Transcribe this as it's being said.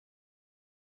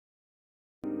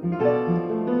You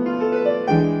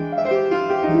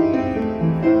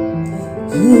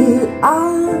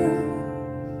are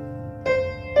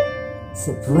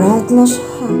the breathless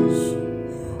hush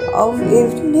of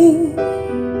evening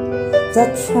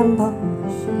that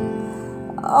trembles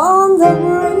on the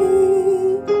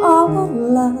brink of a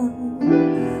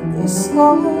lovely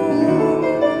song.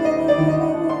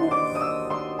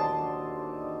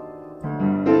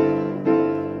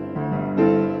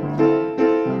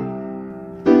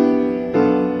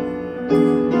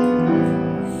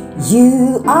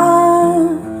 You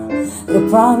are the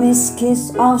promised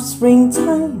kiss of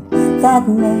springtime that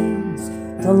makes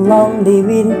the lonely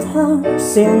winter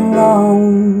seem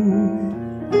long.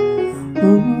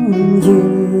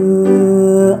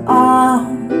 You are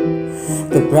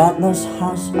the breathless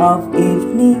hush of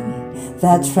evening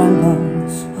that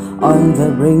trembles on the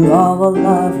brink of a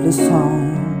lovely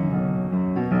song.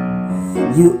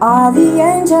 You are the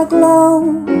angel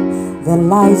glow that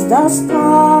lights the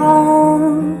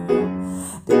star.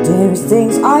 The dearest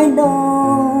things I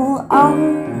know are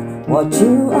what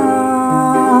you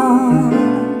are.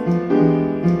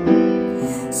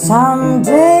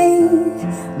 Someday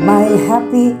my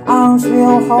happy arms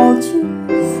will hold you,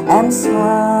 and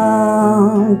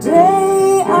someday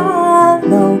I'll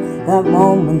know that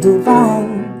moment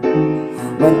divine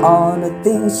when all the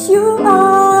things you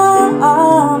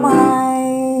are mine.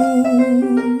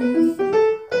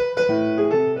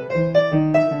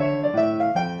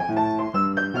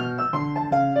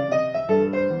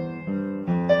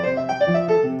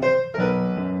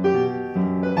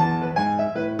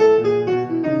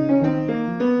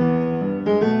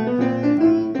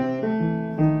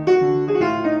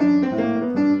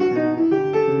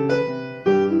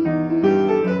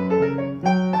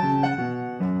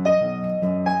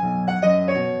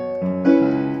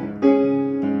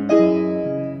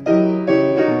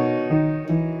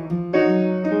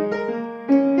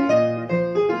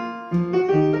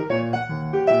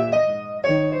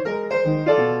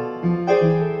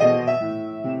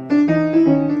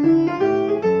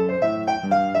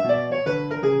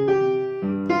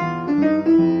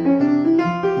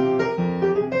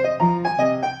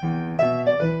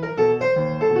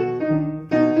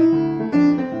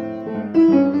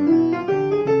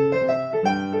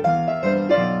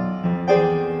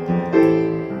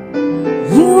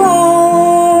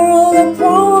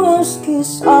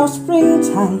 Of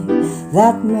springtime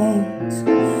that makes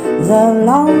the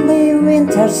lonely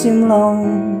winter seem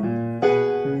long.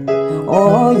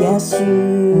 Oh yes,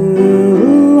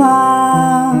 you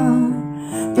are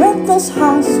breathless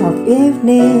hush of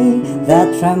evening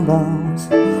that trembles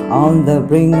on the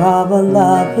brink of a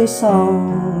lovely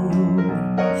song.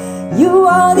 You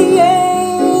are the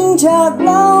angel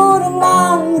glow that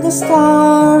light the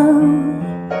star.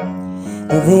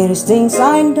 The various things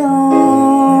I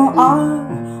know are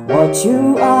what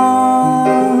you are.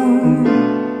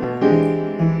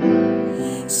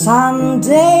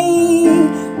 Someday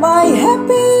my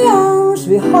happy arms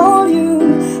will hold you,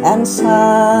 and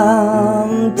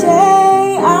someday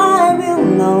I will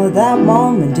know that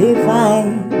moment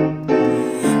divine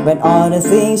when all the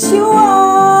things you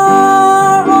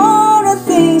are, all the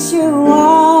things you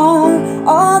are,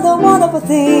 all the wonderful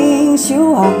things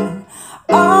you are